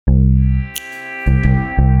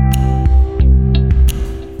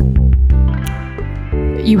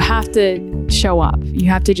you have to show up. You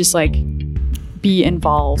have to just like be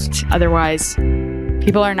involved. Otherwise,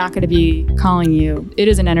 people are not going to be calling you. It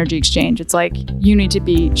is an energy exchange. It's like you need to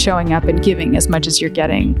be showing up and giving as much as you're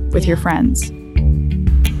getting with your friends.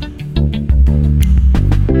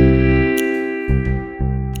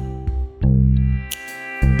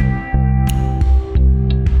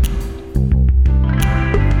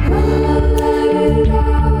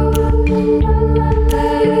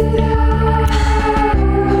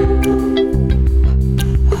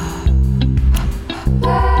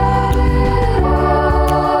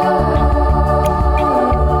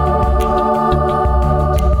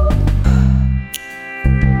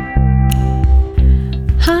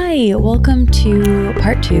 Welcome to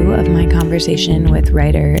part 2 of my conversation with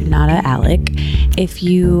writer Nada Alec. If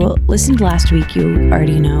you listened last week, you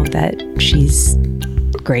already know that she's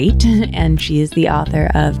great, and she is the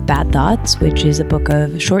author of Bad Thoughts, which is a book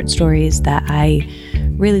of short stories that I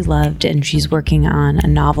really loved, and she's working on a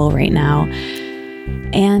novel right now.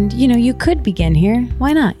 And, you know, you could begin here.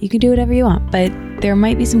 Why not? You can do whatever you want, but there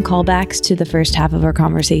might be some callbacks to the first half of our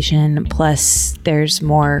conversation, plus there's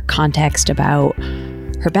more context about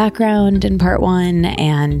her background in part 1,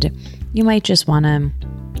 and you might just want to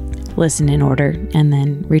listen in order and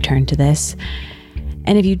then return to this.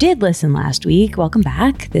 And if you did listen last week, welcome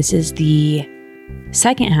back. This is the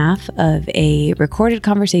second half of a recorded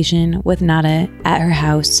conversation with Nada at her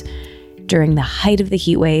house during the height of the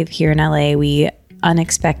heat wave here in LA. We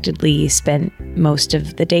unexpectedly spent most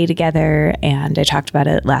of the day together, and I talked about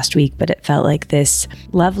it last week, but it felt like this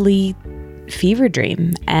lovely fever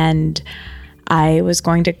dream. And I was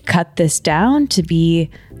going to cut this down to be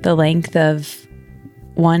the length of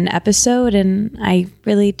one episode, and I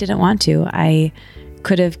really didn't want to. I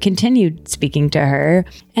could have continued speaking to her,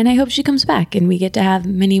 and I hope she comes back and we get to have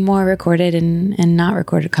many more recorded and not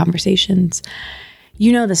recorded conversations.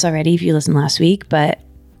 You know this already if you listened last week, but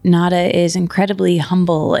Nada is incredibly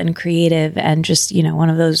humble and creative and just, you know, one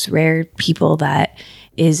of those rare people that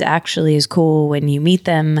is actually as cool when you meet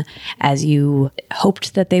them as you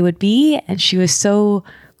hoped that they would be. And she was so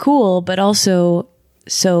cool, but also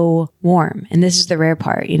so warm. And this is the rare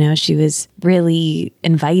part, you know, she was really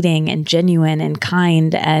inviting and genuine and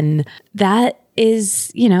kind. And that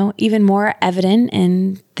is, you know, even more evident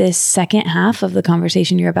in this second half of the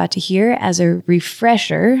conversation you're about to hear. As a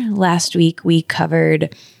refresher, last week we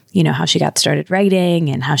covered, you know, how she got started writing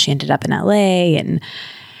and how she ended up in LA and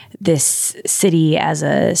this city as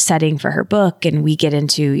a setting for her book. And we get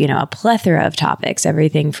into, you know, a plethora of topics,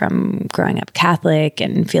 everything from growing up Catholic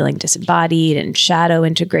and feeling disembodied and shadow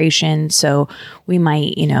integration. So we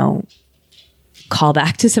might, you know, call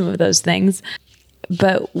back to some of those things.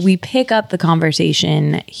 But we pick up the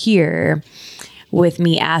conversation here with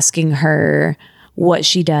me asking her what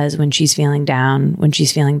she does when she's feeling down, when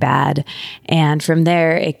she's feeling bad. And from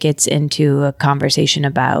there, it gets into a conversation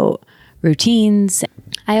about routines.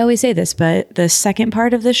 I always say this, but the second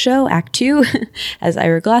part of the show, Act 2, as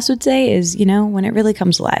Ira Glass would say, is, you know, when it really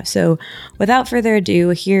comes alive. So without further ado,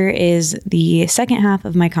 here is the second half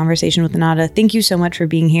of my conversation with Nada. Thank you so much for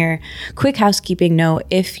being here. Quick housekeeping note,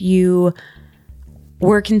 if you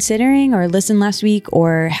were considering or listened last week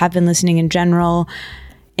or have been listening in general,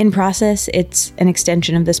 in process, it's an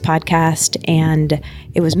extension of this podcast, and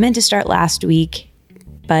it was meant to start last week,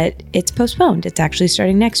 but it's postponed. It's actually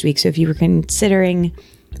starting next week. So if you were considering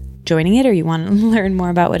joining it or you want to learn more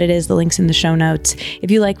about what it is, the link's in the show notes. If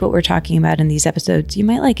you like what we're talking about in these episodes, you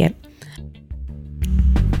might like it.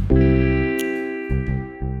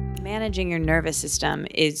 Managing your nervous system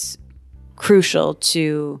is crucial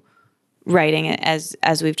to writing, as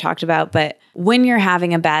we've talked about. But when you're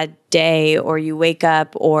having a bad day or you wake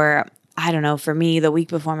up, or I don't know, for me, the week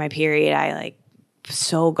before my period, I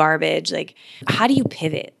so garbage. Like, how do you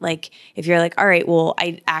pivot? Like, if you're like, all right, well,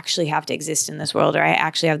 I actually have to exist in this world, or I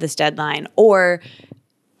actually have this deadline, or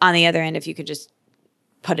on the other end, if you could just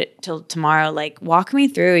put it till tomorrow, like, walk me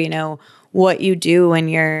through, you know, what you do when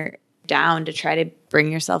you're down to try to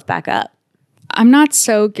bring yourself back up. I'm not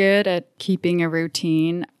so good at keeping a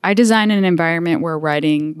routine. I design an environment where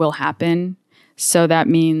writing will happen. So that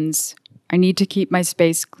means I need to keep my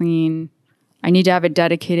space clean. I need to have a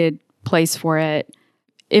dedicated place for it.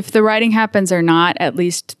 If the writing happens or not, at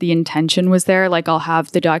least the intention was there. Like, I'll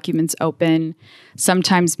have the documents open.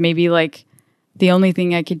 Sometimes maybe like the only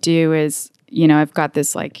thing I could do is, you know, I've got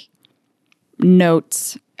this like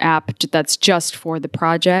notes app that's just for the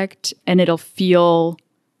project, and it'll feel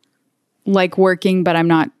like working, but I'm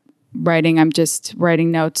not writing. I'm just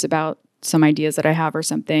writing notes about some ideas that I have or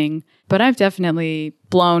something. But I've definitely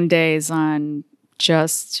blown days on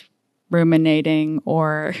just ruminating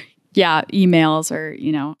or emails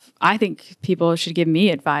or, I think people should give me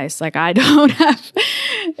advice. Like I don't have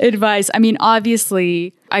advice. I mean,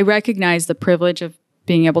 obviously I recognize the privilege of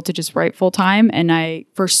being able to just write full time. And I,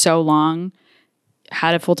 for so long,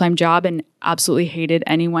 had a full-time job and absolutely hated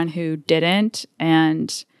anyone who didn't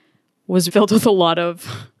and was filled with a lot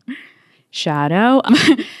of shadow.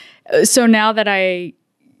 So now that I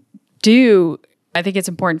do, I think it's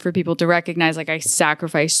important for people to recognize like I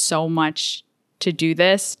sacrifice so much to do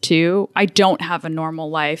this too. I don't have a normal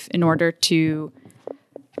life in order to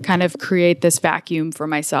kind of create this vacuum for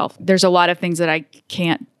myself. There's a lot of things that I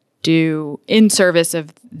can't do in service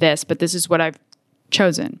of this, but this is what I've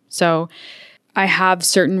chosen. So I have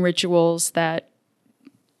certain rituals that,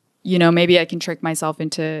 maybe I can trick myself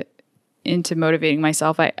into motivating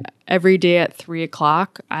myself. Every day at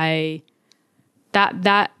 3:00,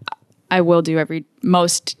 that I will do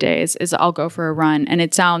most days is I'll go for a run. And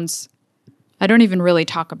I don't even really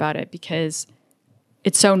talk about it because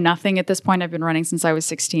it's so nothing at this point. I've been running since I was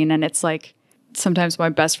 16. And it's like, sometimes my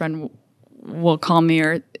best friend will call me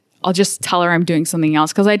or I'll just tell her I'm doing something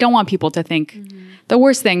else because I don't want people to think. The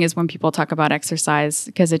worst thing is when people talk about exercise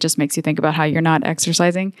because it just makes you think about how you're not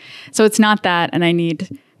exercising. So it's not that. And I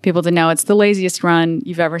need people to know it's the laziest run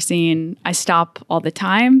you've ever seen. I stop all the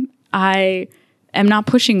time. I am not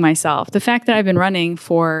pushing myself. The fact that I've been running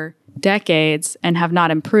for decades and have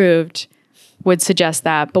not improved would suggest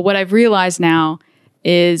that. But what I've realized now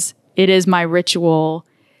is it is my ritual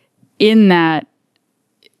in that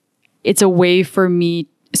it's a way for me.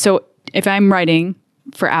 So if I'm writing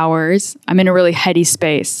for hours, I'm in a really heady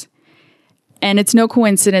space. And it's no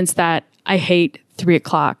coincidence that I hate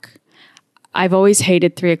 3:00. I've always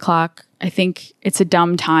hated 3:00. I think it's a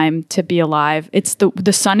dumb time to be alive. It's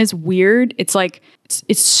the sun is weird. It's like,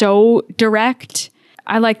 it's so direct.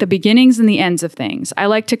 I like the beginnings and the ends of things. I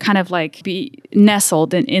like to kind of like be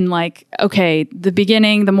nestled in like, okay, the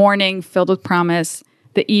beginning, the morning filled with promise,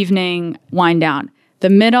 the evening wind down. The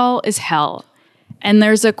middle is hell. And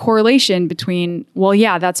there's a correlation between, well,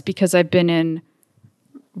 yeah, that's because I've been in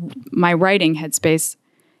my writing headspace.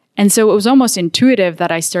 And so it was almost intuitive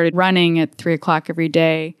that I started running at 3:00 every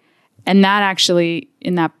day. And that actually,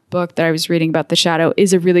 in that book that I was reading about the shadow,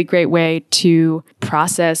 is a really great way to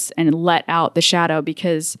process and let out the shadow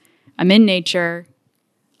because I'm in nature.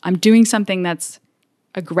 I'm doing something that's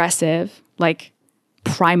aggressive, like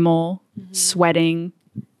primal, sweating,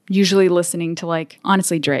 usually listening to like,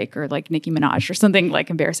 honestly, Drake or like Nicki Minaj or something like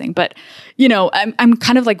embarrassing. But, I'm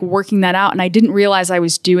kind of like working that out. And I didn't realize I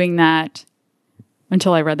was doing that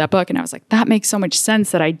until I read that book. And I was like, that makes so much sense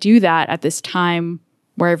that I do that at this time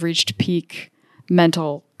where I've reached peak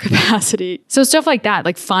mental capacity. So stuff like that,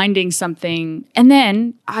 like finding something. And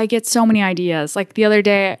then I get so many ideas. Like the other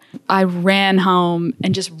day, I ran home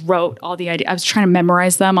and just wrote all the ideas. I was trying to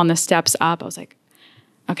memorize them on the steps up. I was like,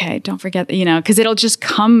 okay, don't forget, because it'll just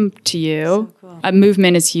come to you. So cool.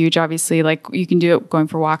 Movement is huge, obviously. Like you can do it going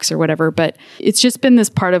for walks or whatever. But it's just been this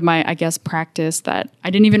part of my, I guess, practice that I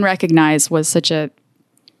didn't even recognize was such a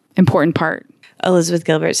important part. Elizabeth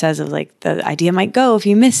Gilbert says of like the idea might go if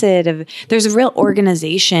you miss it. There's a real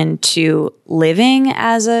organization to living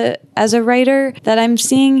as a writer that I'm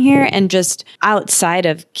seeing here, and just outside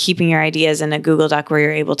of keeping your ideas in a Google Doc where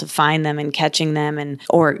you're able to find them and catching them and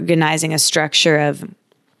organizing a structure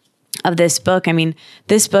of this book. I mean,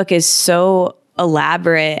 this book is so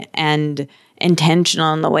elaborate and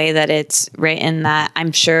intentional in the way that it's written that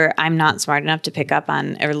I'm sure I'm not smart enough to pick up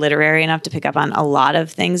on or literary enough to pick up on a lot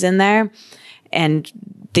of things in there and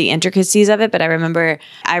the intricacies of it. But I remember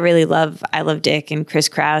I love Dick and Chris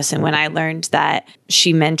Kraus. And when I learned that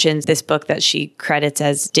she mentions this book that she credits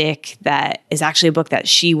as Dick, that is actually a book that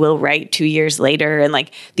she will write 2 years later. And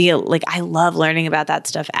I love learning about that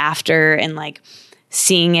stuff after and like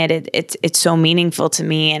seeing it's so meaningful to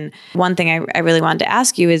me. And one thing I really wanted to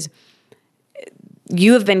ask you is,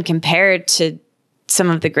 you have been compared to some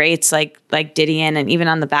of the greats like Didion, and even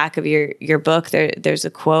on the back of your book, there's a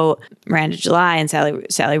quote, Miranda July and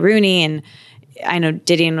Sally Rooney. And I know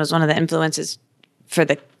Didion was one of the influences for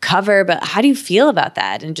the cover, but how do you feel about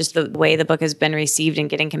that? And just the way the book has been received and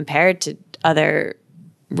getting compared to other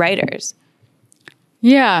writers?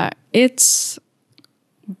 Yeah, it's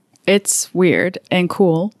weird and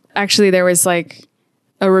cool. Actually, there was like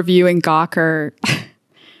a review in Gawker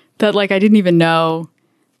that like I didn't even know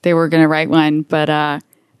they were going to write one, but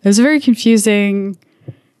it was very confusing.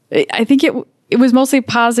 I think it was mostly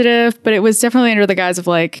positive, but it was definitely under the guise of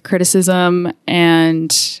like criticism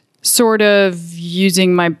and sort of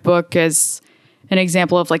using my book as an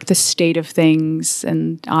example of like the state of things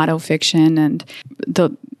and autofiction and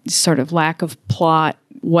the sort of lack of plot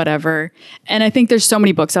whatever. And I think there's so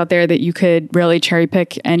many books out there that you could really cherry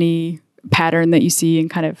pick any pattern that you see and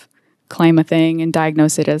kind of claim a thing and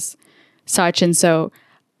diagnose it as such. And so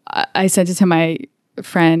I sent it to my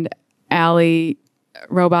friend, Allie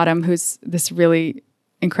Rowbottom, who's this really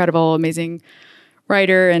incredible, amazing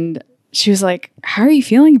writer. And she was like, how are you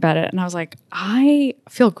feeling about it? And I was like, I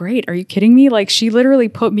feel great. Are you kidding me? Like, she literally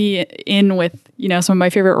put me in with, some of my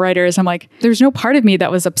favorite writers. I'm like, there's no part of me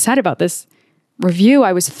that was upset about this review.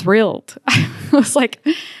 I was thrilled. I was like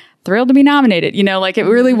thrilled to be nominated, like it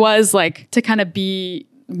really was like to kind of be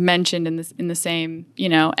mentioned in the same,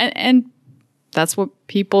 and that's what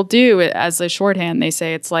people do as a shorthand. They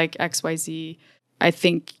say it's like XYZ. I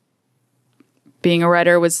think being a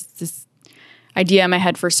writer was this idea in my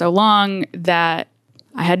head for so long that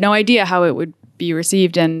I had no idea how it would be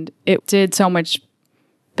received, and it did so much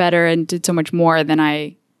better and did so much more than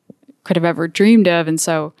I could have ever dreamed of. And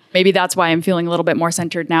so maybe that's why I'm feeling a little bit more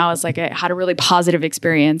centered now. Is like I had a really positive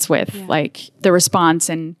experience with like the response,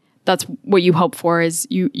 and that's what you hope for is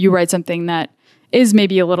you write something that is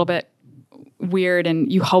maybe a little bit weird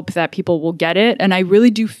and you hope that people will get it. And I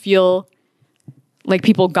really do feel like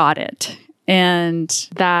people got it. And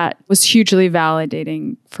that was hugely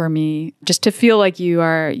validating for me, just to feel like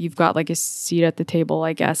you've got like a seat at the table,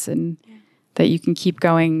 I guess, and that you can keep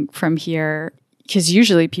going from here. Because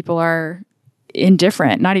usually people are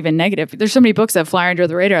indifferent, not even negative. There's so many books that fly under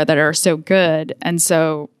the radar that are so good. And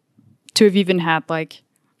so to have even had like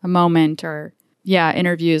a moment or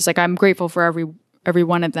interviews, like I'm grateful for every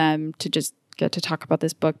one of them to just get to talk about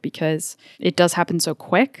this book, because it does happen so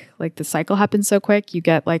quick. Like the cycle happens so quick. You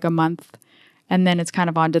get like a month and then it's kind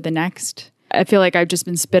of on to the next. I feel like I've just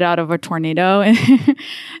been spit out of a tornado and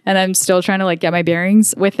I'm still trying to like get my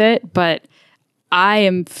bearings with it. But I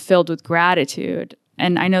am filled with gratitude.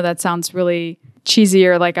 And I know that sounds really cheesy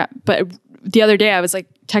or like, but the other day I was like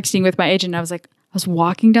texting with my agent. I was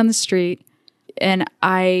walking down the street and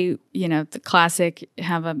I, the classic,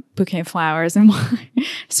 have a bouquet of flowers and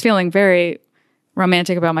just feeling very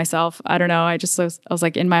romantic about myself. I don't know. I was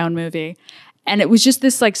like in my own movie. And it was just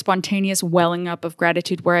this like spontaneous welling up of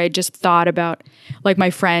gratitude where I just thought about like my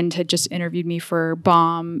friend had just interviewed me for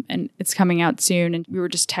Bomb and it's coming out soon. And we were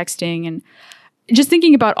just texting and just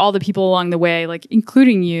thinking about all the people along the way, like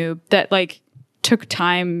including you, that like took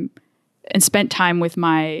time and spent time with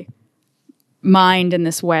my mind in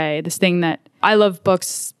this way, this thing that I love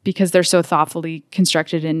books because they're so thoughtfully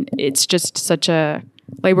constructed and it's just such a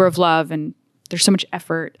labor of love and there's so much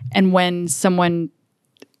effort. And when someone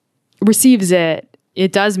receives it,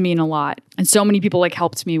 it does mean a lot. And so many people like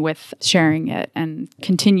helped me with sharing it and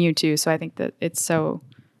continue to. So I think that it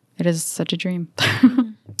is such a dream.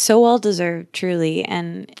 So well deserved, truly.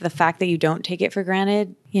 And the fact that you don't take it for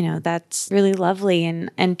granted, that's really lovely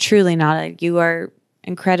and truly not. You are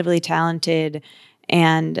incredibly talented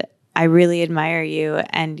and I really admire you,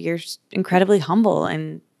 and you're incredibly humble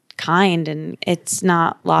and kind, and it's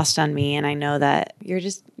not lost on me. And I know that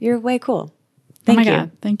you're way cool. Thank you.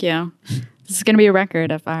 God, thank you. This is going to be a record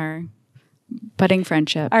of our budding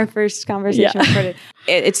friendship. Our first conversation recorded.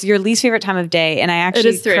 It's your least favorite time of day, and I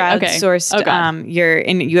actually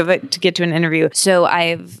crowdsourced you have to get to an interview. So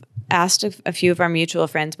I've asked a few of our mutual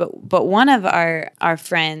friends, but one of our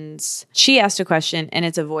friends, she asked a question, and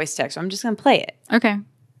it's a voice text. So I'm just going to play it. Okay.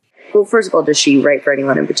 Well, first of all, does she write for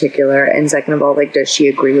anyone in particular? And second of all, like, does she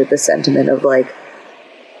agree with the sentiment of like,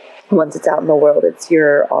 once it's out in the world, it's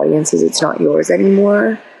your audience's, it's not yours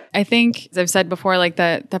anymore? I think, as I've said before, like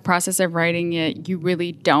the process of writing it, you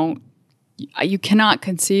really you cannot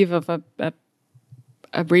conceive of a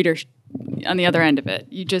reader on the other end of it.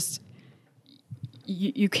 You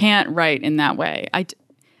can't write in that way.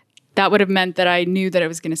 That would have meant that I knew that it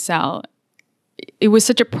was going to sell. It was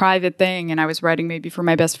such a private thing, and I was writing maybe for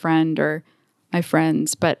my best friend or my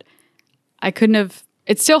friends, but I couldn't have.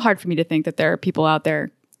 It's still hard for me to think that there are people out there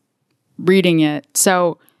reading it.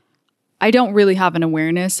 So I don't really have an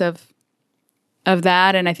awareness of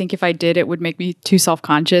that, and I think if I did, it would make me too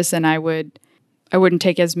self-conscious, and I wouldn't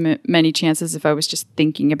take as many chances if I was just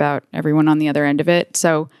thinking about everyone on the other end of it.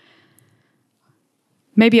 So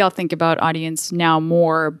maybe I'll think about audience now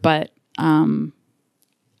more, but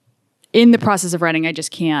in the process of writing, I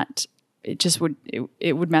just can't.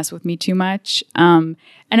 It would mess with me too much. And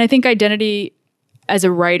I think identity as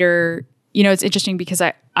a writer, it's interesting because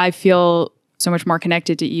I feel so much more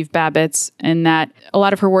connected to Eve Babbitt's, and that a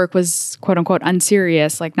lot of her work was quote unquote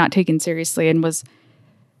unserious, like not taken seriously, and it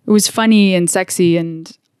was funny and sexy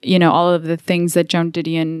and, all of the things that Joan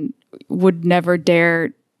Didion would never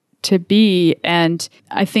dare to be. And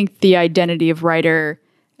I think the identity of writer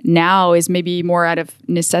now is maybe more out of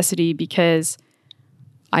necessity because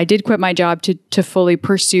I did quit my job to fully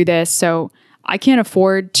pursue this. So I can't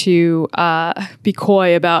afford to be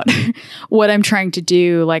coy about what I'm trying to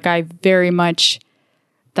do. Like I very much,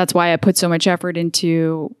 that's why I put so much effort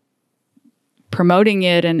into promoting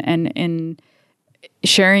it and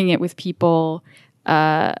sharing it with people.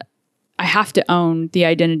 I have to own the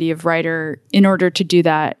identity of writer in order to do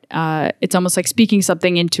that. It's almost like speaking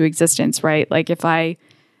something into existence, right? Like if I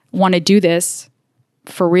want to do this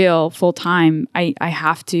for real, full time, I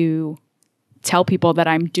have to tell people that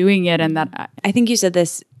I'm doing it and that I think you said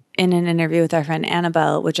this in an interview with our friend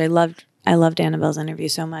Annabelle, which I loved. I loved Annabelle's interview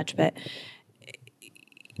so much, but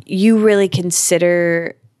you really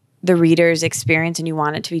consider the reader's experience and you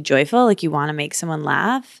want it to be joyful, like you want to make someone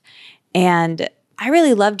laugh. And I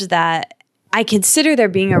really loved that. I consider there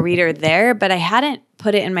being a reader there, but I hadn't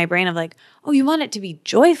put it in my brain of like, oh, you want it to be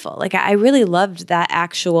joyful. Like I really loved that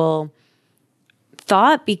actual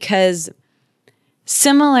thought, because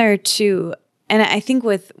similar to, and I think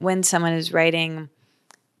with when someone is writing,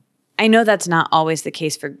 I know that's not always the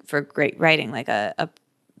case for great writing. Like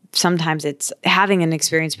sometimes it's having an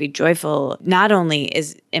experience be joyful not only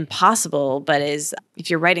is impossible, but is, if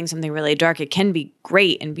you're writing something really dark, it can be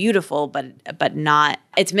great and beautiful, but not,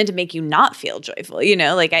 it's meant to make you not feel joyful, you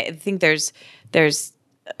know? Like I think there's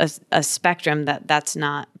a spectrum that's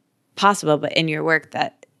not possible, but in your work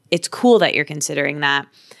that it's cool that you're considering that.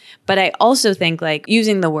 But I also think, like,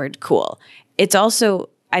 using the word cool, it's also,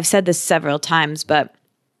 I've said this several times, but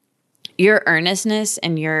your earnestness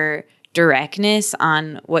and your directness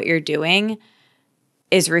on what you're doing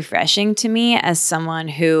is refreshing to me as someone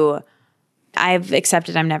who I've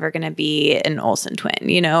accepted I'm never going to be an Olsen twin,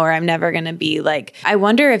 you know, or I'm never going to be like, I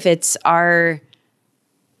wonder if it's our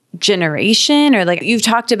generation, or like you've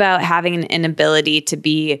talked about having an ability to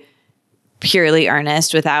be purely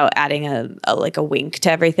earnest without adding a wink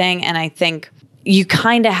to everything. And I think you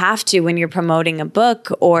kind of have to, when you're promoting a book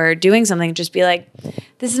or doing something, just be like,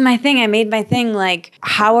 this is my thing. I made my thing. Like,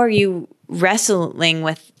 how are you wrestling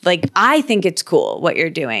with, like, I think it's cool what you're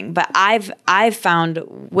doing, but I've found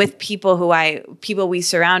with people we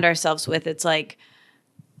surround ourselves with, it's like,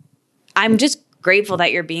 I'm just grateful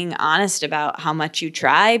that you're being honest about how much you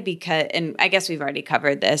try, because, and I guess we've already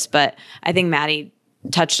covered this, but I think Maddie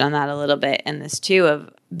touched on that a little bit in this too, of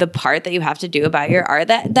the part that you have to do about your art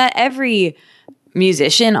that every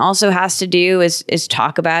musician also has to do is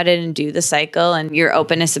talk about it and do the cycle, and your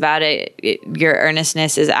openness about it, your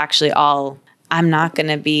earnestness is actually all, I'm not going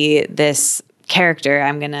to be this character.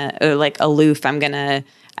 I'm going to, like, aloof. I'm not going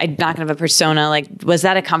to have a persona. Like, was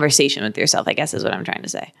that a conversation with yourself, I guess is what I'm trying to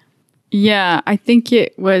say. Yeah, I think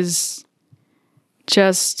it was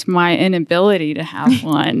just my inability to have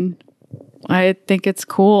one. I think it's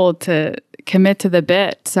cool to commit to the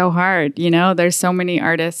bit so hard. You know, there's so many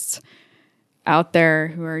artists out there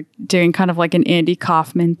who are doing kind of like an Andy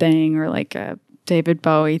Kaufman thing or like a David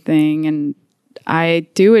Bowie thing. And I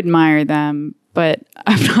do admire them, but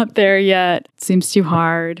I'm not there yet. It seems too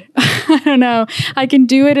hard. I don't know. I can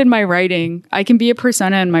do it in my writing. I can be a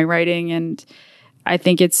persona in my writing. And I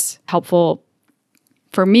think it's helpful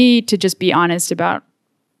for me to just be honest about,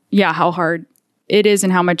 how hard it is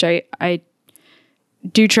and how much I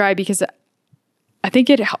do try, because I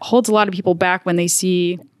think it holds a lot of people back when they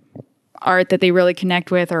see art that they really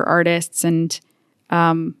connect with, or artists, and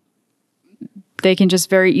they can just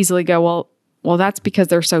very easily go, well, that's because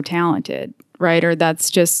they're so talented, right? Or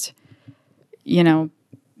that's just,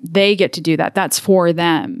 they get to do that. That's for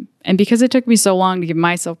them. And because it took me so long to give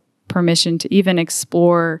myself permission to even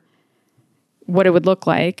explore what it would look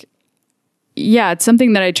like, it's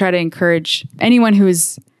something that I try to encourage anyone who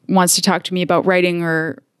wants to talk to me about writing,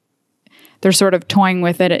 or they're sort of toying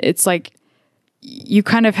with it. It's like, you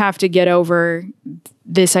kind of have to get over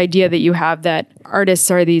this idea that you have that artists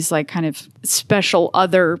are these like kind of special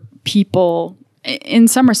other people. In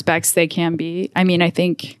some respects, they can be. I mean, I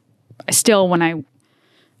think still when I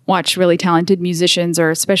watch really talented musicians, or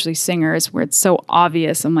especially singers, where it's so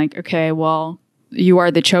obvious, I'm like, okay, well, you are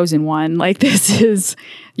the chosen one. Like, this is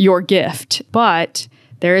your gift. But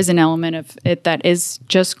there is an element of it that is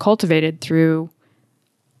just cultivated through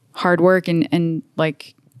hard work and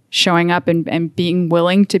like showing up and being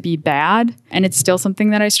willing to be bad. And it's still something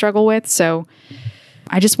that I struggle with. So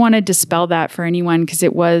I just want to dispel that for anyone, because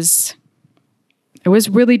it was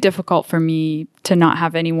really difficult for me to not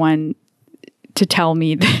have anyone to tell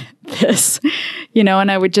me this,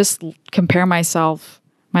 and I would just compare myself,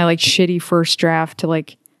 my like shitty first draft, to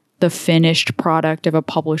like the finished product of a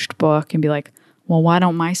published book, and be like, well, why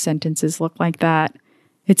don't my sentences look like that?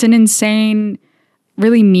 It's an insane,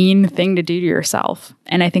 really mean thing to do to yourself.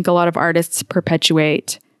 And I think a lot of artists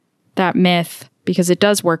perpetuate that myth because it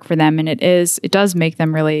does work for them and it does make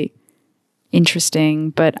them really interesting.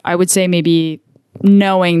 But I would say maybe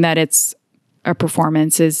knowing that it's a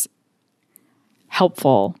performance is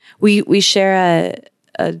helpful. We share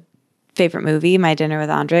a favorite movie, My Dinner with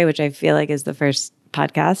Andre, which I feel like is the first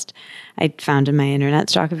podcast I found in my internet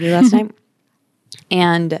stalk of you last night.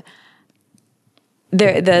 And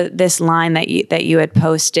this line that you had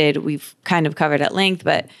posted, we've kind of covered at length,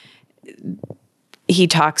 but he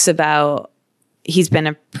talks about he's been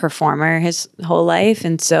a performer his whole life.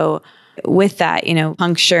 And so with that, you know,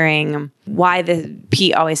 puncturing why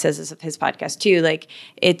Pete always says this of his podcast too, like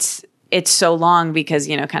it's so long because,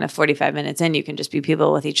 you know, kind of 45 minutes in, you can just be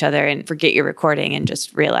people with each other and forget you're recording and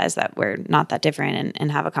just realize that we're not that different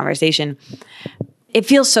and have a conversation. It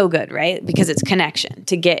feels so good, right? Because it's connection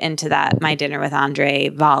to get into that My Dinner with Andre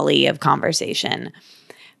volley of conversation.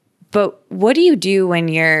 But what do you do when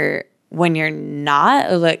you're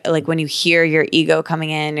not, like when you hear your ego coming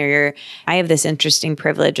in, or I have this interesting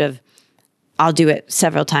privilege of, I'll do it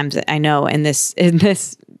several times, I know, in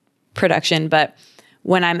this production, but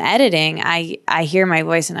when I'm editing, I hear my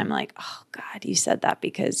voice and I'm like, oh God, you said that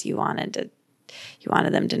because you wanted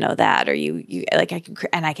them to know that, or you like,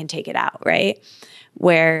 I can take it out, right?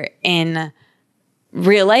 Where in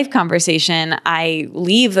real life conversation, I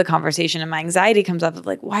leave the conversation and my anxiety comes up of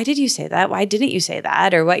like, why did you say that? Why didn't you say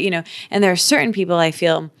that? Or what, you know, and there are certain people I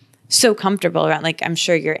feel so comfortable around, like I'm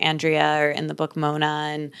sure you're Andrea, or in the book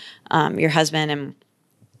Mona, and your husband, and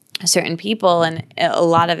certain people. And a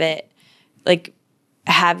lot of it, like,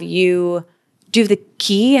 do you have the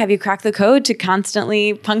key? Have you cracked the code to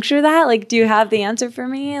constantly puncture that? Like, do you have the answer for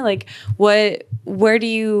me? Like, how do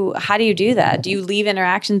you do that? Do you leave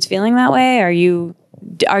interactions feeling that way? Are you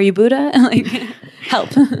Buddha? Like, help.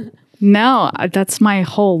 No, that's my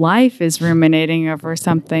whole life, is ruminating over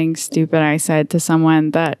something stupid I said to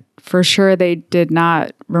someone that for sure they did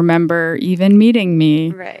not remember even meeting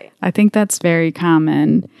me. Right. I think that's very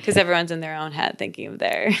common. Because everyone's in their own head thinking of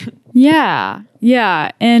their... Yeah.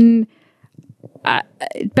 And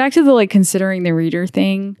back to the like considering the reader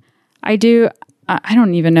thing, I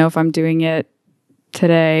don't even know if I'm doing it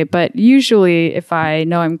today, but usually if I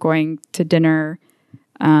know I'm going to dinner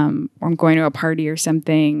or I'm going to a party or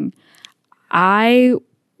something, I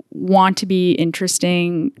want to be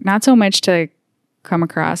interesting, not so much to come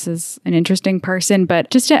across as an interesting person,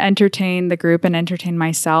 but just to entertain the group and entertain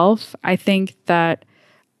myself. I think that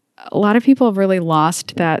a lot of people have really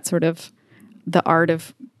lost that sort of the art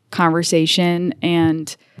of conversation.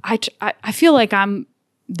 And I feel like I'm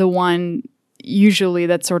the one usually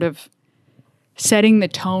that's sort of setting the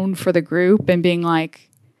tone for the group and being like,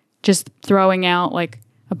 just throwing out like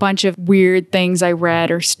a bunch of weird things I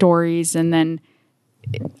read or stories, and then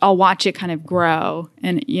I'll watch it kind of grow.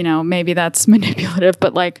 And, you know, maybe that's manipulative,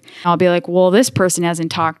 but like, I'll be like, well, this person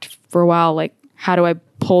hasn't talked for a while. Like, how do I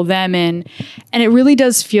pull them in? And it really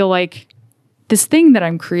does feel like this thing that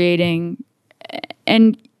I'm creating.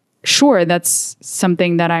 And sure, that's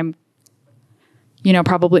something that I'm, you know,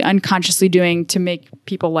 probably unconsciously doing to make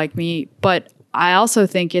people like me. But I also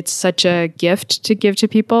think it's such a gift to give to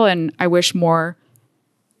people. And I wish more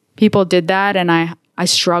people did that. And I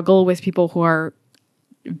struggle with people who are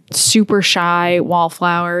super shy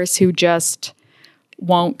wallflowers who just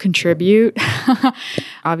won't contribute.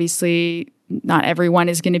 Obviously, not everyone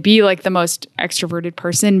is going to be like the most extroverted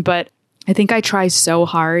person, but I think I try so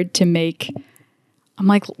hard to I'm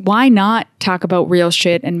like, why not talk about real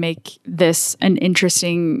shit and make this an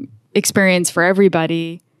interesting experience for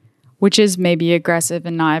everybody, which is maybe aggressive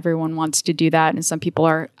and not everyone wants to do that. And some people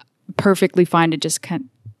are perfectly fine to just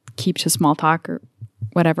keep to small talk or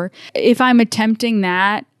whatever. If I'm attempting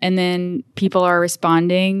that and then people are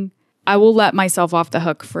responding, I will let myself off the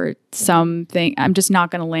hook for something. I'm just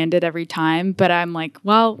not going to land it every time. But I'm like,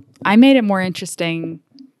 well, I made it more interesting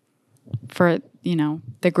for, you know,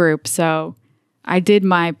 the group. So I did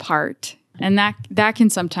my part. And that can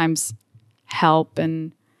sometimes help.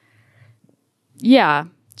 And yeah,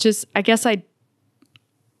 just, I guess I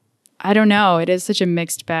don't know. It is such a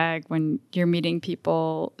mixed bag when you're meeting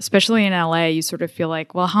people, especially in LA. You sort of feel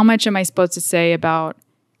like, well, how much am I supposed to say about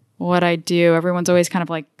what I do? Everyone's always kind of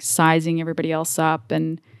like sizing everybody else up.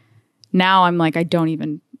 And now I'm like, I don't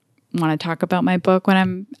even want to talk about my book when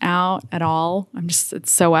I'm out at all.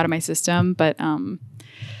 It's so out of my system. But I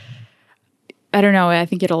don't know. I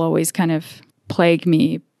think it'll always kind of plague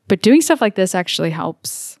me. But doing stuff like this actually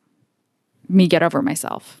helps me get over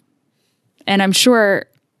myself. And I'm sure...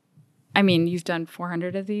 I mean, you've done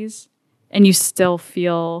 400 of these and you still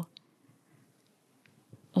feel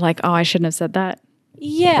like, oh, I shouldn't have said that.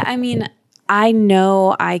 Yeah. I mean, I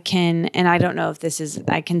know I can, and I don't know if this is,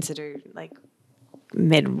 I consider like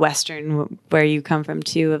Midwestern where you come from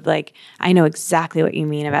too, of like, I know exactly what you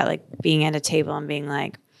mean about like being at a table and being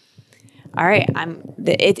like, all right,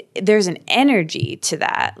 there's an energy to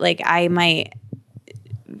that. Like I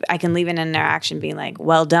can leave an interaction being like,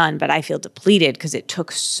 well done, but I feel depleted because it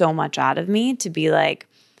took so much out of me to be like,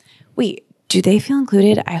 wait, do they feel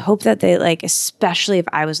included? I hope that they like, especially if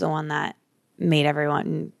I was the one that made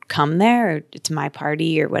everyone come there, or it's my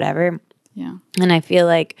party or whatever. Yeah. And I feel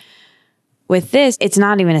like with this, it's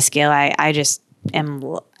not even a skill.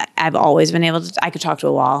 I've always been able to, I could talk to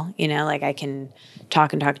a wall, you know, like I can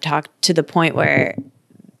talk to the point where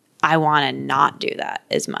I want to not do that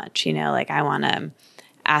as much, you know, like I want to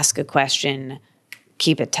ask a question,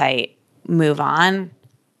 keep it tight, move on.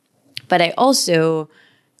 But I also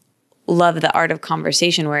love the art of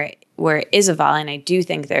conversation where it is a volley. And I do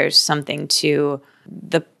think there's something to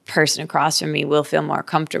the person across from me will feel more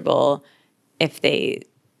comfortable if they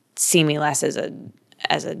see me less as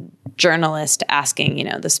a journalist asking, you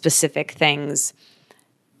know, the specific things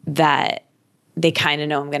that they kind of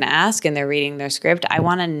know I'm going to ask and they're reading their script. I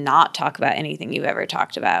want to not talk about anything you've ever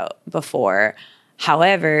talked about before.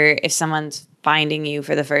 However, if someone's finding you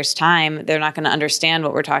for the first time, they're not going to understand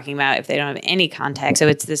what we're talking about if they don't have any context. So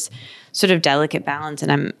it's this sort of delicate balance,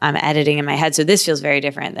 and I'm editing in my head. So this feels very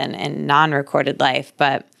different than in non-recorded life.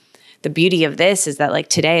 But the beauty of this is that like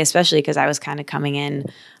today, especially because I was kind of coming in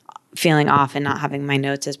feeling off and not having my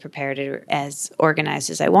notes as prepared or as organized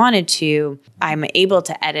as I wanted to, I'm able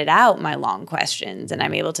to edit out my long questions and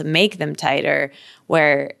I'm able to make them tighter,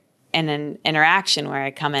 where in an interaction where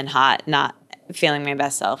I come in hot, not feeling my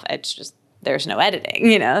best self, it's just, there's no editing,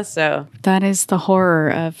 you know? So that is the horror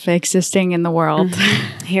of existing in the world.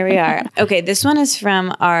 Here we are. Okay, this one is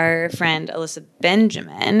from our friend Alyssa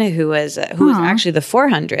Benjamin, who was actually the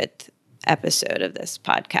 400th episode of this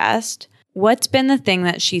podcast. What's been the thing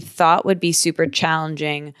that she thought would be super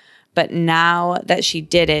challenging, but now that she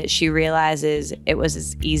did it, she realizes it was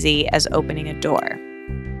as easy as opening a door?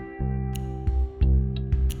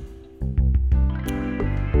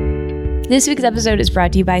 This week's episode is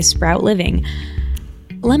brought to you by Sprout Living.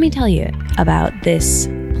 Let me tell you about this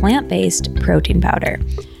plant-based protein powder.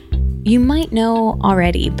 You might know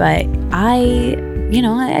already, but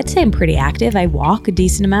I'd say I'm pretty active. I walk a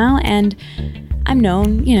decent amount and I'm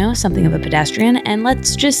known, something of a pedestrian. And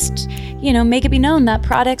let's just, make it be known that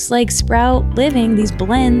products like Sprout Living, these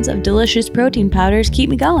blends of delicious protein powders, keep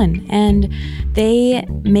me going. And they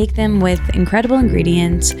make them with incredible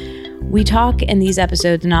ingredients. We talk in these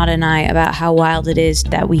episodes, Nada and I, about how wild it is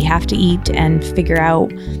that we have to eat and figure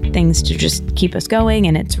out things to just keep us going.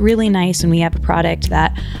 And it's really nice when we have a product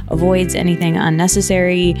that avoids anything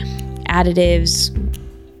unnecessary, additives,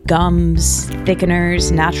 gums,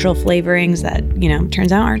 thickeners, natural flavorings that,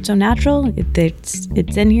 turns out aren't so natural.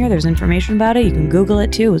 It's in here. There's information about it. You can Google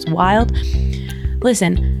it too. It was wild.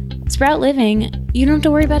 Listen, Sprout Living, you don't have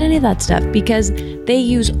to worry about any of that stuff because they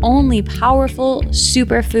use only powerful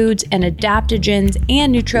superfoods and adaptogens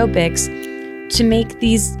and nootropics to make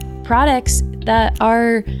these products that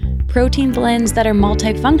are protein blends that are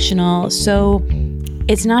multifunctional. So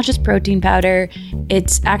it's not just protein powder.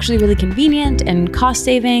 It's actually really convenient and cost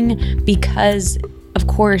saving because, of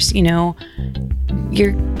course,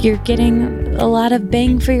 you're getting a lot of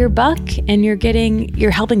bang for your buck and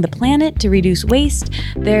you're helping the planet to reduce waste.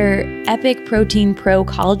 Their Epic Protein Pro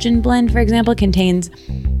Collagen Blend, for example, contains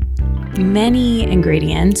many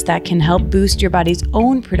ingredients that can help boost your body's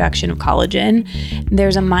own production of collagen.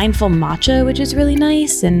 There's a mindful matcha, which is really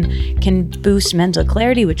nice and can boost mental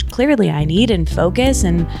clarity, which clearly I need, and focus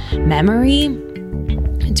and memory.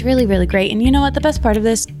 It's really, really great. And you know what? The best part of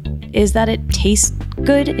this is that it tastes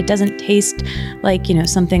good. It doesn't taste like,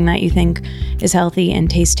 something that you think is healthy and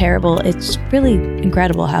tastes terrible. It's really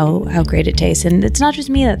incredible how great it tastes. And it's not just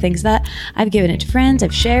me that thinks that. I've given it to friends.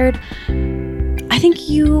 I've shared. I think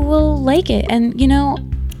you will like it. And,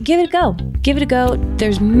 give it a go. Give it a go.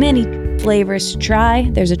 There's many flavors to try.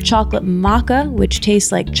 There's a chocolate maca, which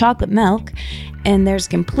tastes like chocolate milk. And there's a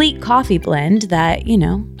complete coffee blend that,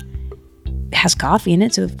 has coffee in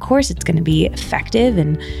it, so of course it's going to be effective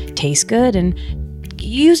and taste good. And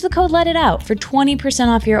use the code Let It Out for 20%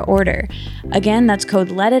 off your order. Again, that's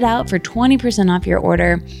code Let It Out for 20% off your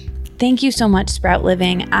order. Thank you so much, Sprout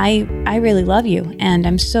Living. I really love you, and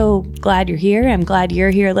I'm so glad you're here. I'm glad you're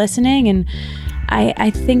here listening, and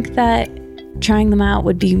I think that trying them out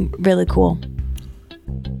would be really cool.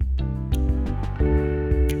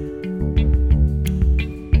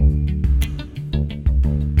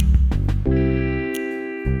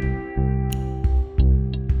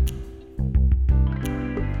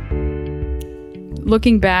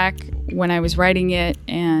 Looking back when I was writing it,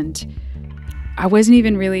 and I wasn't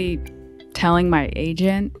even really telling my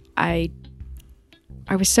agent. I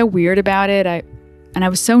was so weird about it. I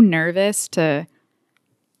was so nervous to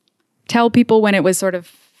tell people when it was sort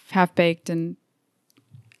of half-baked. And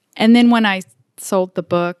then when I sold the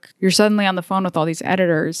book, you're suddenly on the phone with all these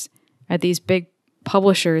editors at these big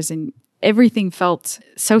publishers, and everything felt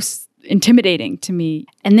so intimidating to me.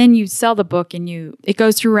 And then you sell the book and it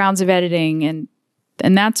goes through rounds of editing, and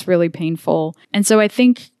that's really painful. And so I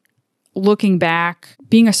think looking back,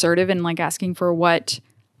 being assertive and like asking for what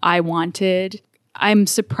I wanted, I'm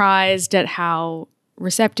surprised at how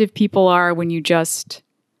receptive people are when you just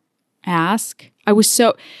ask.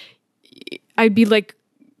 I'd be like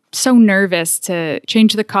so nervous to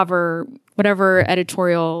change the cover, whatever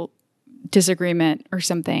editorial disagreement or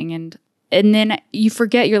something. And then you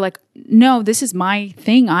forget, you're like, no, this is my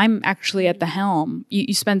thing. I'm actually at the helm.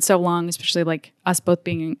 You spend so long, especially like us both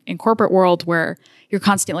being in corporate world, where you're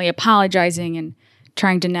constantly apologizing and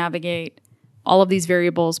trying to navigate all of these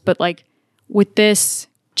variables. But like with this,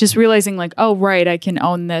 just realizing like, oh, right, I can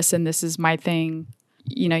own this and this is my thing.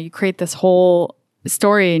 You know, you create this whole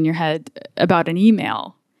story in your head about an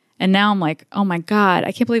email. And now I'm like, oh my God,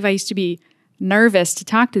 I can't believe I used to be nervous to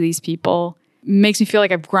talk to these people. It makes me feel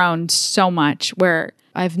like I've grown so much, where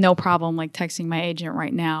I have no problem like texting my agent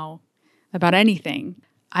right now about anything.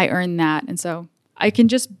 I earned that. And so I can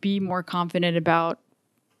just be more confident about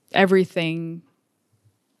everything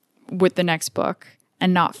with the next book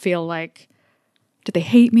and not feel like, do they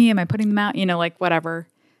hate me? Am I putting them out? You know, like whatever.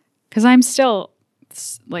 Because I'm still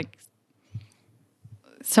like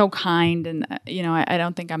so kind, and you know, I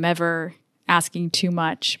don't think I'm ever asking too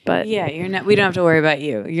much. But yeah, we don't have to worry about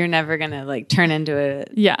you. You're never gonna like turn into a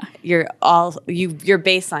yeah. Your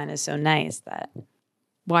baseline is so nice that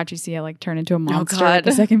watch you see it like turn into a monster. Oh God.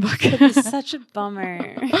 The second book. It's such a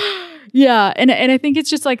bummer. Yeah, and I think it's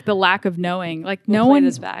just like the lack of knowing. Like no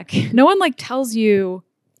one like tells you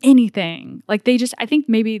anything. Like I think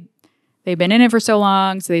maybe they've been in it for so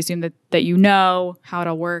long, so they assume that you know how it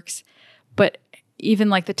all works. But even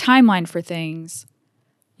like the timeline for things,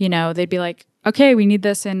 you know, they'd be like, okay, we need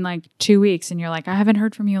this in like 2 weeks. And you're like, I haven't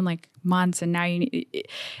heard from you in like months. And now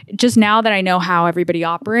just now that I know how everybody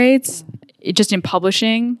operates, just in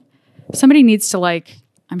publishing, somebody needs to like,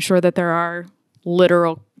 I'm sure that there are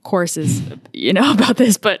literal courses, you know, about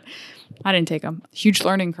this, but I didn't take them. Huge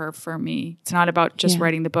learning curve for me. It's not about just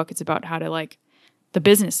writing the book. It's about how to like the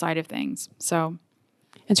business side of things. So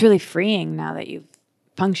it's really freeing now that you've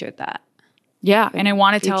punctured that. Yeah. And I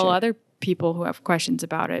want to tell other people who have questions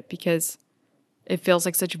about it, because it feels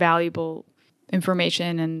like such valuable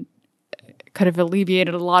information and could have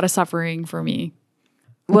alleviated a lot of suffering for me.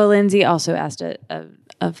 Well, Lindsay also asked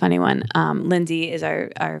a funny one. Lindsay is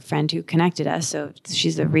our friend who connected us. So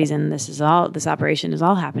she's the reason this operation is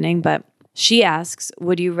all happening. But she asks,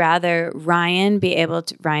 would you rather Ryan's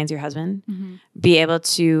your husband, be able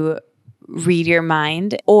to read your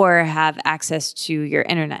mind or have access to your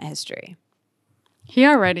internet history? He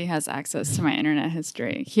already has access to my internet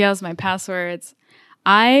history. He has my passwords.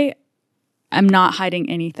 I am not hiding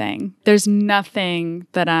anything. There's nothing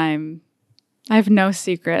that I have no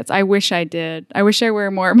secrets. I wish I did. I wish I were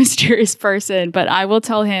a more mysterious person, but I will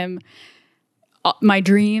tell him my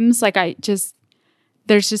dreams. Like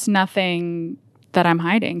there's just nothing that I'm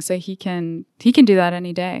hiding. So he can do that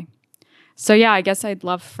any day. So yeah, I guess I'd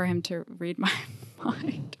love for him to read my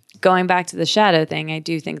mind. Going back to the shadow thing, I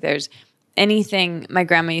do think there's anything, my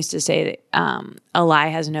grandma used to say that a lie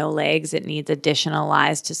has no legs. It needs additional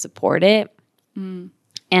lies to support it. And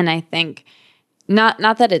I think not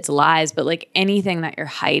that it's lies, but like anything that you're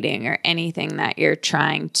hiding or anything that you're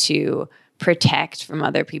trying to protect from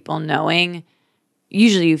other people knowing,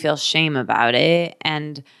 usually you feel shame about it.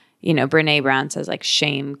 And, you know, Brene Brown says like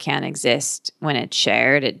shame can't exist when it's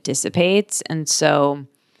shared, it dissipates. And so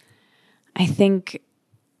I think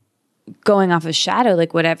going off of shadow,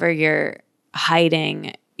 like whatever you're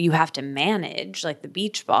hiding, you have to manage, like the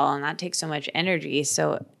beach ball, and that takes so much energy.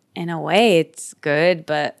 So in a way it's good,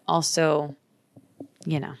 but also,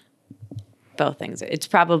 you know, both things. It's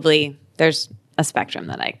probably, there's a spectrum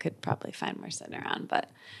that I could probably find more sitting around, but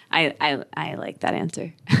I like that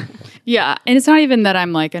answer. Yeah. And it's not even that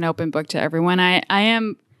I'm like an open book to everyone. I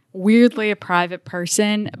am weirdly a private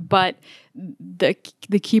person, but the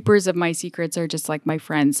keepers of my secrets are just like my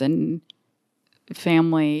friends and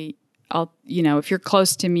family. If you're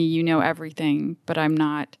close to me, you know everything, but I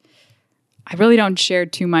really don't share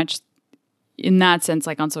too much in that sense,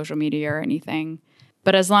 like on social media or anything.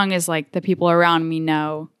 But as long as like the people around me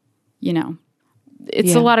know, you know,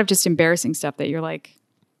 it's a lot of just embarrassing stuff that you're like,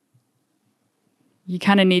 you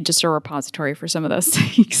kind of need just a repository for some of those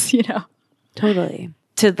things, you know? Totally.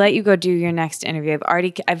 To let you go do your next interview,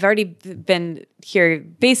 I've already been here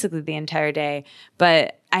basically the entire day,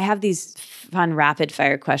 but I have these fun rapid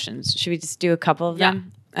fire questions. Should we just do a couple of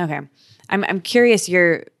them? Okay. I'm curious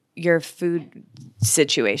your food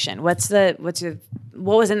situation. What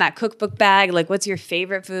was in that cookbook bag? Like, what's your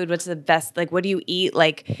favorite food? What's the best? Like, what do you eat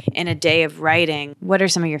like in a day of writing? What are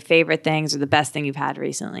some of your favorite things or the best thing you've had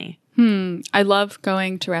recently? I love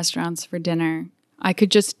going to restaurants for dinner. I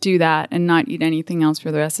could just do that and not eat anything else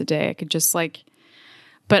for the rest of the day. I could just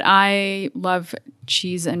but I love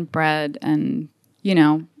cheese and bread and,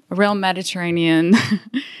 a real Mediterranean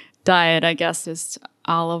diet, I guess, is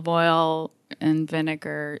olive oil and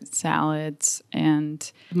vinegar salads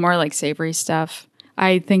and more like savory stuff.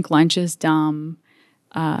 I think lunch is dumb.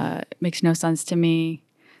 It makes no sense to me.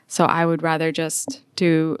 So I would rather just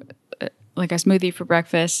do like a smoothie for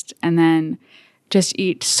breakfast and then just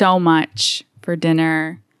eat so much for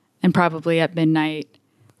dinner and probably at midnight.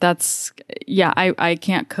 I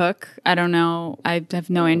can't cook. I don't know. I have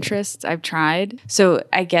no interest. I've tried. So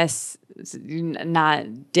I guess not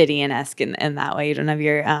Didion-esque in that way. You don't have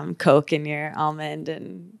your Coke and your almond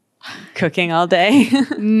and cooking all day.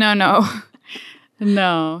 No.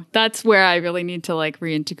 That's where I really need to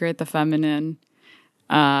reintegrate the feminine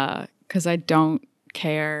because I don't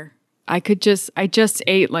care. I just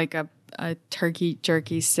ate like a turkey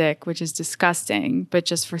jerky stick, which is disgusting, but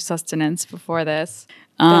just for sustenance before this.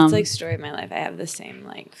 That's like story of my life. I have the same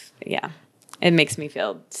It made me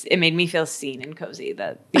feel seen and cozy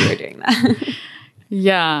that you were doing that.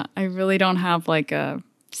 Yeah, I really don't have like a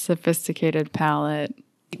sophisticated palate.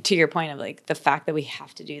 To your point of like the fact that we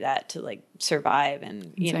have to do that to like survive,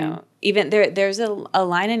 and even there's a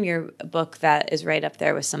line in your book that is right up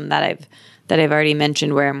there with some that I've already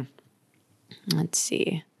mentioned where, let's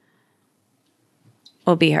see,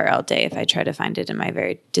 we'll be here all day if I try to find it in my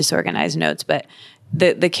very disorganized notes, but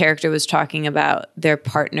the character was talking about their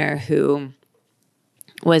partner who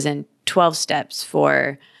was in 12 steps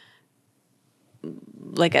for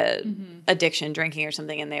like a addiction, drinking or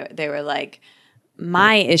something, and they were like,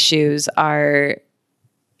 my issues are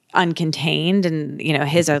uncontained, and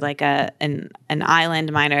his are like an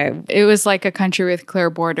island. Mine are. It was like a country with clear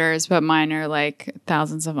borders, but mine are like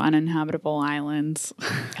thousands of uninhabitable islands.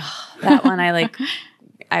 That one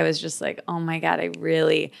I was just like, oh my God, I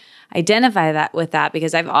really identify with that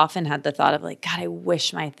because I've often had the thought of like, God, I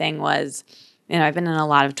wish my thing was, I've been in a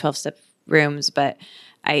lot of 12-step rooms, but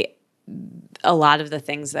a lot of the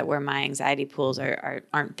things that were my anxiety pools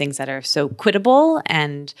aren't things that are so quittable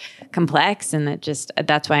and complex. And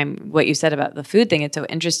that's why what you said about the food thing, it's so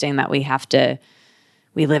interesting that we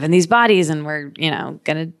live in these bodies and we're all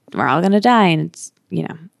going to die. And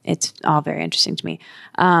it's all very interesting to me.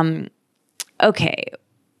 Okay.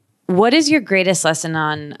 What is your greatest lesson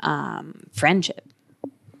on friendship?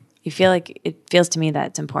 You feel like it feels to me that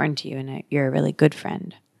it's important to you and you're a really good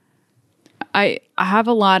friend. I have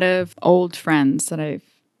a lot of old friends that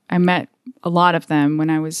I met a lot of them when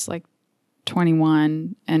I was like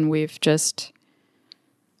 21, and we've just,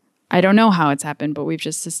 I don't know how it's happened, but we've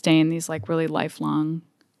just sustained these like really lifelong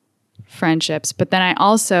friendships. But then I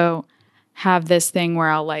also have this thing where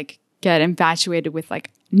I'll like get infatuated with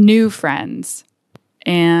like new friends,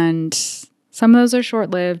 and some of those are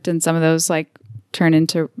short-lived and some of those like turn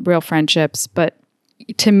into real friendships. But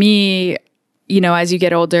to me, as you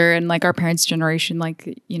get older and like our parents' generation,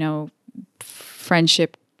 like,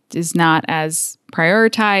 friendship is not as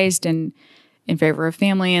prioritized and in favor of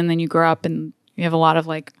family. And then you grow up and you have a lot of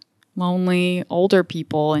like lonely older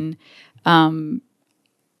people. And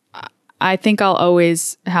I think I'll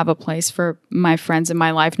always have a place for my friends in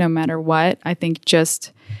my life, no matter what. I think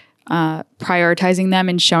just prioritizing them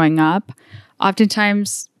and showing up.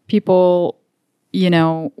 Oftentimes people,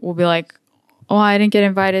 will be like, oh, I didn't get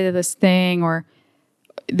invited to this thing, or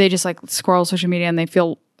they just like scroll social media and they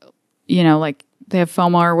feel, like they have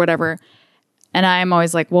FOMO or whatever. And I'm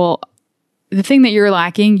always like, well, the thing that you're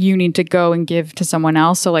lacking, you need to go and give to someone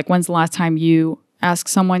else. So like, when's the last time you ask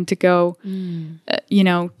someone to go, do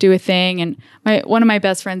a thing? And one of my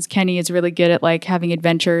best friends, Kenny, is really good at like having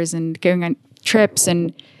adventures and going on trips,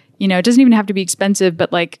 and it doesn't even have to be expensive,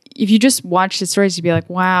 but like if you just watch his stories, you'd be like,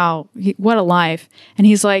 wow, what a life. And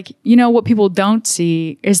he's like, what people don't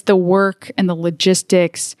see is the work and the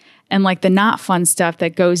logistics and like the not fun stuff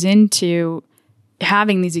that goes into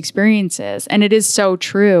having these experiences. And it is so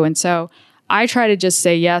true. And so I try to just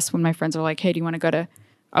say yes when my friends are like, hey, do you want to go to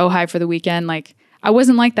Ojai for the weekend? Like, I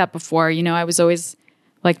wasn't like that before. I was always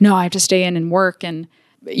like, no, I have to stay in and work. And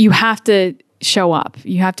you have to show up.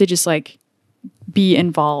 You have to just like be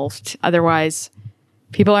involved. Otherwise,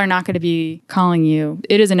 people are not going to be calling you.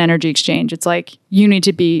 It is an energy exchange. It's like you need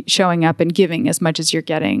to be showing up and giving as much as you're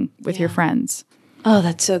getting with your friends. Oh,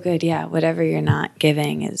 that's so good. Yeah. Whatever you're not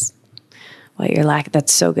giving is what you're lacking.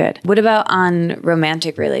 That's so good. What about on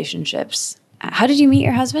romantic relationships? How did you meet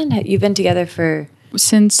your husband? You've been together for...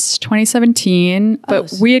 Since 2017,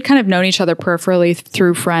 but we had kind of known each other peripherally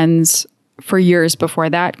through friends for years before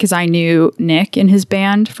that, because I knew Nick in his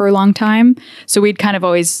band for a long time. So we'd kind of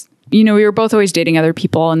always, we were both always dating other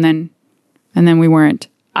people, and then we weren't.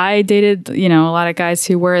 I dated, a lot of guys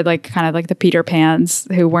who were like kind of like the Peter Pans,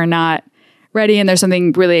 who were not ready, and there's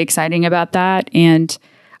something really exciting about that. And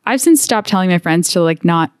I've since stopped telling my friends to like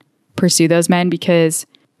not pursue those men, because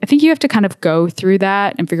I think you have to kind of go through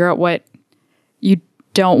that and figure out what you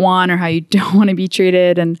don't want or how you don't want to be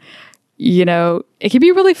treated. And, it can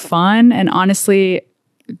be really fun and honestly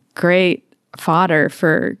great fodder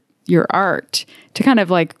for your art to kind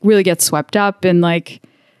of like really get swept up in like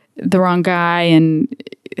the wrong guy and,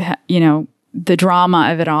 the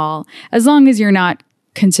drama of it all. As long as you're not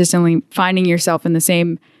consistently finding yourself in the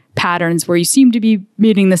same patterns where you seem to be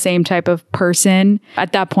meeting the same type of person,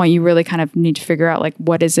 at that point, you really kind of need to figure out like,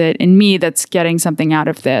 what is it in me that's getting something out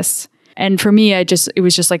of this? And for me, it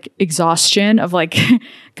was just like exhaustion of like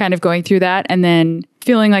kind of going through that and then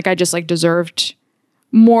feeling like I just like deserved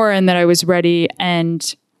more and that I was ready.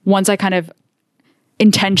 And once I kind of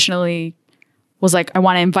intentionally was like, I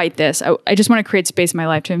want to invite this. I just want to create space in my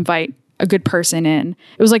life to invite a good person in.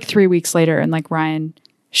 It was like 3 weeks later and like Ryan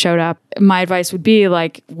showed up. My advice would be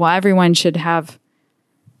like, well, everyone should have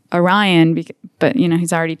a Ryan, but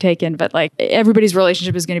he's already taken, but like everybody's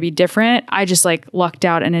relationship is going to be different. I just like lucked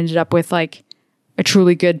out and ended up with like a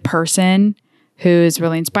truly good person who is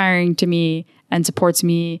really inspiring to me and supports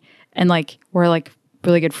me. And like, we're like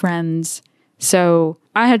really good friends. So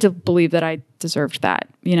I had to believe that I deserved that,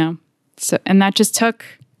 so, and that just took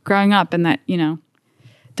growing up, and that,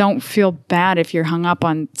 don't feel bad if you're hung up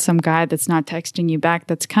on some guy that's not texting you back.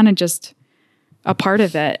 That's kind of just a part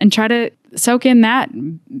of it, and try to soak in that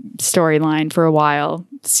storyline for a while,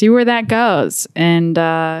 see where that goes, and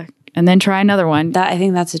then try another one. I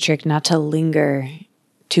think that's a trick, not to linger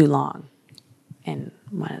too long in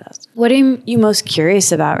one of those. What are you most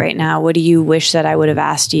curious about right now? What do you wish that I would have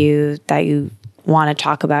asked you that you want to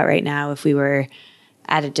talk about right now if we were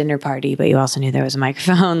at a dinner party, but you also knew there was a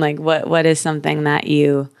microphone? Like what is something that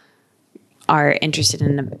you are interested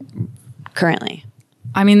in currently?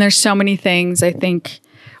 I mean, there's so many things. I think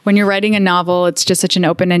when you're writing a novel, it's just such an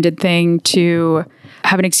open-ended thing to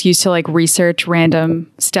have an excuse to like research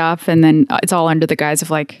random stuff. And then it's all under the guise of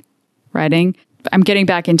like writing. I'm getting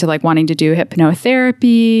back into like wanting to do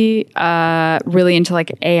hypnotherapy, really into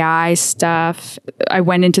like AI stuff. I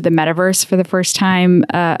went into the metaverse for the first time.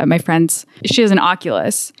 My friend's, she has an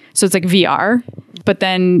Oculus, so it's like VR. But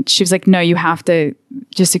then she was like, no, you have to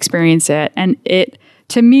just experience it. And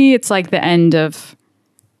to me, it's like the end of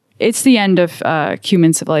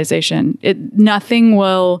human civilization. Nothing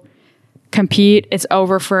will compete. It's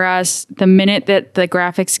over for us. The minute that the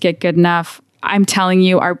graphics get good enough, I'm telling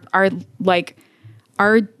you, our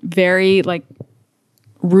very like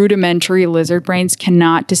rudimentary lizard brains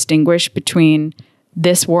cannot distinguish between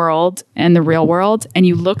this world and the real world. And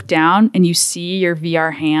you look down and you see your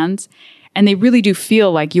VR hands, and they really do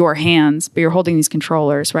feel like your hands, but you're holding these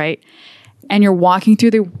controllers, right? And you're walking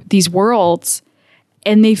through these worlds,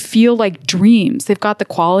 and they feel like dreams. They've got the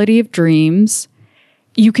quality of dreams.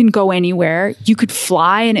 You can go anywhere. You could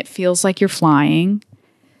fly, and it feels like you're flying.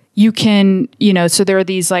 You can, so there are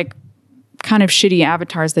these like kind of shitty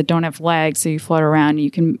avatars that don't have legs, so you float around. You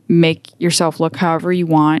can make yourself look however you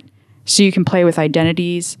want, so you can play with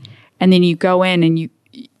identities. And then you go in and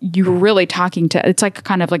you're really talking to, it's like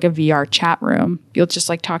kind of like a VR chat room. You'll just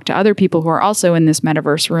like talk to other people who are also in this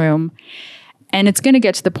metaverse room. And it's going to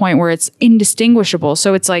get to the point where it's indistinguishable.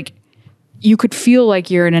 So it's like you could feel like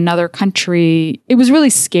you're in another country. It was really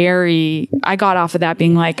scary. I got off of that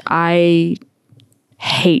being like, I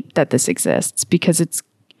hate that this exists because it's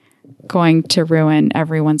going to ruin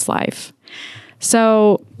everyone's life.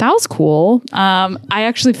 So that was cool. I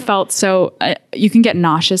actually felt you can get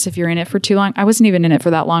nauseous if you're in it for too long. I wasn't even in it for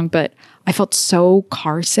that long, but I felt so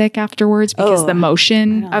car sick afterwards because the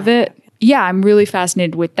motion of it. Yeah, I'm really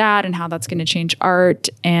fascinated with that and how that's going to change art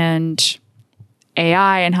and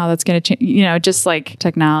AI and how that's going to change, just like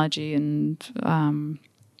technology and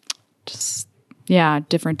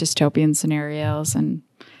different dystopian scenarios and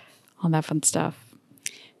all that fun stuff.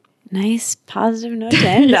 Nice positive note to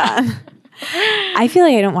end on. I feel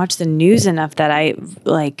like I don't watch the news enough, that I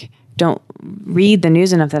don't read the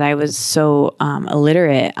news enough, that I was so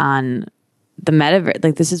illiterate on the metaverse.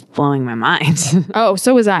 Like, this is blowing my mind. Oh,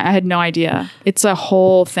 so was I. I had no idea. It's a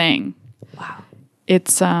whole thing. Wow.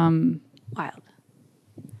 It's wild.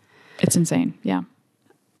 It's insane. Yeah.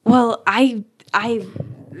 Well,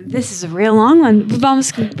 this is a real long one. We've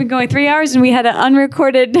almost been going 3 hours, and we had an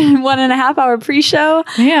unrecorded 1.5 hour pre-show.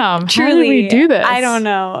 Damn. Truly, how did we do this? I don't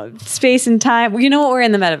know. Space and time. You know what? We're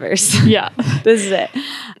in the metaverse. Yeah. This is it.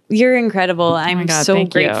 You're incredible. I'm God, so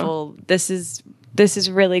thank grateful. You. This is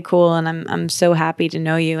really cool, and I'm so happy to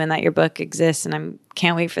know you and that your book exists, and I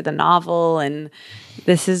can't wait for the novel. And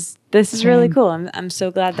this is really cool. I'm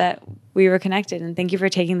so glad that we were connected, and thank you for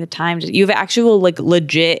taking the time to. You have actual like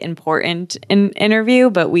legit important interview,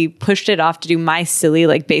 but we pushed it off to do my silly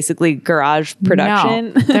like basically garage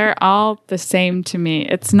production. No, they're all the same to me.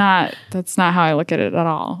 That's not how I look at it at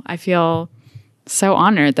all. I feel so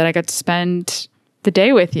honored that I got to spend the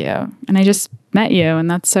day with you, and I just met you,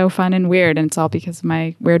 and that's so fun and weird, and it's all because of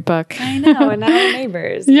my weird book. I know, and now we're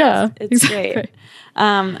neighbors. Yeah, it's exactly. Great.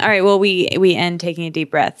 All right, well, we end taking a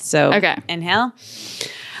deep breath. So okay, inhale,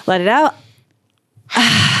 let it out.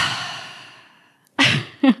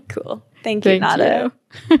 Cool. Thank you, Nada.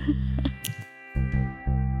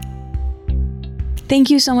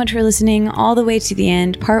 Thank you so much for listening all the way to the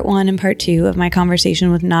end, part 1 and part 2 of my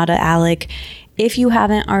conversation with Nada Alec. If you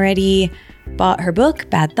haven't already bought her book,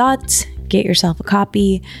 Bad Thoughts, get yourself a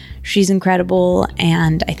copy. She's incredible,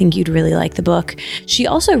 and I think you'd really like the book. She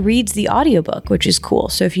also reads the audiobook, which is cool.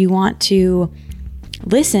 So if you want to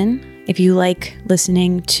listen, if you like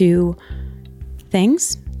listening to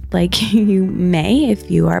things, like you may if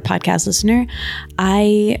you are a podcast listener,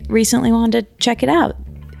 I recently wanted to check it out,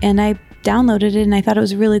 and I downloaded it, and I thought it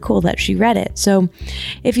was really cool that she read it. So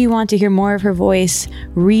if you want to hear more of her voice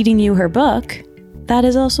reading you her book, that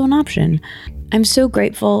is also an option. I'm so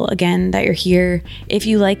grateful again that you're here. If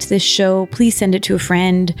you liked this show, please send it to a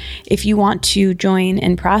friend. If you want to join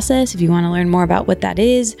in process, if you want to learn more about what that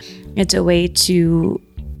is, it's a way to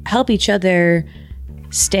help each other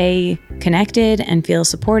stay connected and feel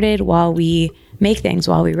supported while we make things,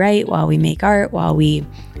 while we write, while we make art, while we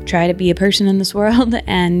try to be a person in this world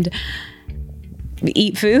and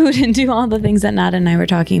eat food and do all the things that Nada and I were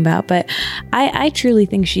talking about. But I truly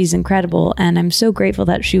think she's incredible, and I'm so grateful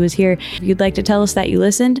that she was here. If you'd like to tell us that you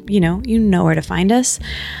listened, you know where to find us.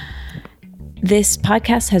 This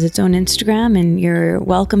podcast has its own Instagram, and you're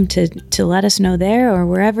welcome to let us know there or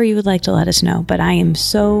wherever you would like to let us know. But I am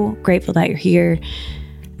so grateful that you're here.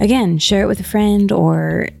 Again, share it with a friend,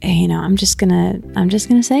 or I'm just gonna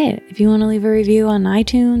say it. If you want to leave a review on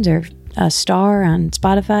iTunes or a star on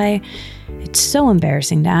Spotify, it's so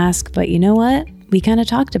embarrassing to ask, but you know what? We kind of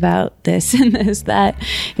talked about this and this, that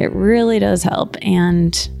it really does help.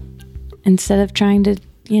 And instead of trying to,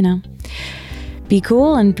 be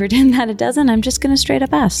cool and pretend that it doesn't, I'm just going to straight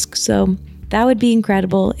up ask. So that would be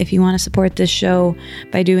incredible if you want to support this show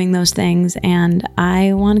by doing those things. And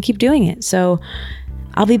I want to keep doing it. So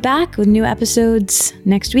I'll be back with new episodes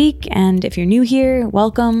next week. And if you're new here,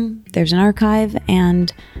 welcome. There's an archive.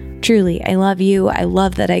 And truly, I love you. I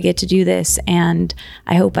love that I get to do this. And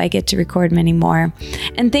I hope I get to record many more.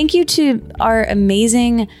 And thank you to our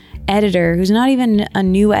amazing editor, who's not even a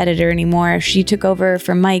new editor anymore. She took over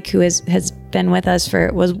from Mike, who has been with us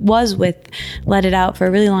was with Let It Out for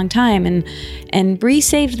a really long time. And Bree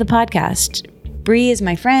saved the podcast. Bree is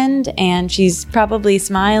my friend, and she's probably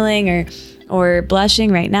smiling or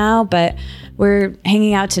blushing right now, but we're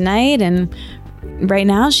hanging out tonight, and right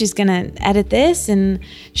now she's gonna edit this. And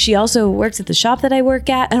she also works at the shop that I work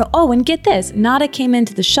at. And get this, Nada came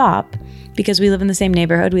into the shop because we live in the same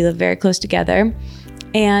neighborhood. We live very close together.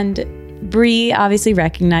 And Bree obviously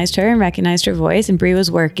recognized her and recognized her voice, and Bree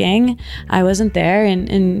was working. I wasn't there,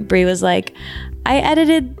 and Bree was like, I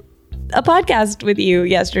edited a podcast with you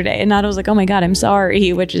yesterday. And Nada was like, oh my God, I'm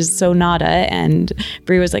sorry, which is so Nada. And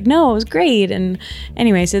Bree was like, no, it was great. And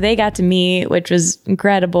anyway, so they got to meet, which was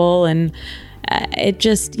incredible. And it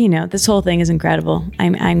just, this whole thing is incredible.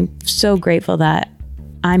 I'm so grateful that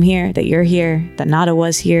I'm here, that you're here, that Nada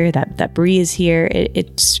was here, that Bree is here.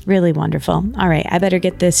 It's really wonderful. All right, I better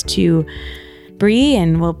get this to Bree,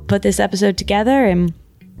 and we'll put this episode together. And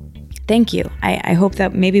thank you. I hope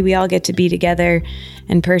that maybe we all get to be together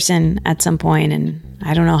in person at some point, and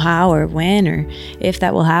I don't know how or when or if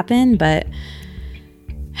that will happen, but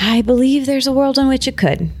I believe there's a world in which it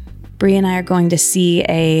could. Bree and I are going to see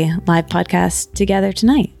a live podcast together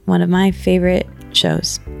tonight, one of my favorite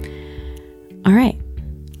shows. All right.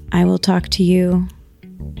 I will talk to you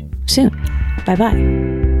soon. Bye-bye.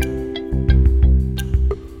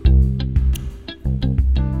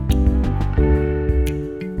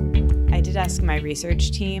 I did ask my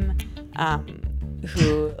research team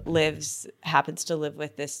who happens to live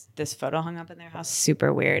with this photo hung up in their house.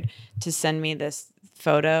 Super weird, to send me this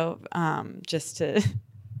photo just to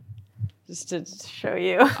show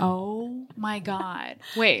you. Oh my God.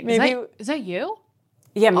 Wait, Maybe is that you?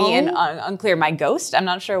 Yeah, me and unclear. My ghost. I'm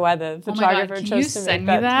not sure why the photographer Can chose you to send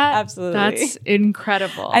make me that? Absolutely, That's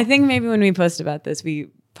incredible. I think maybe when we post about this, we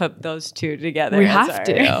put those two together. We have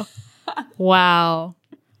to. Wow.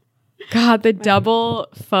 God, the double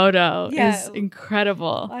photo is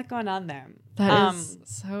incredible. A lot going on there. That is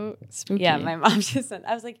so spooky. Yeah, my mom just sent.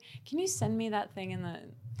 I was like, "Can you send me that thing in the?"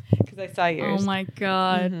 Because I saw yours. Oh my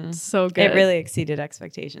God, so good. It really exceeded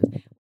expectations.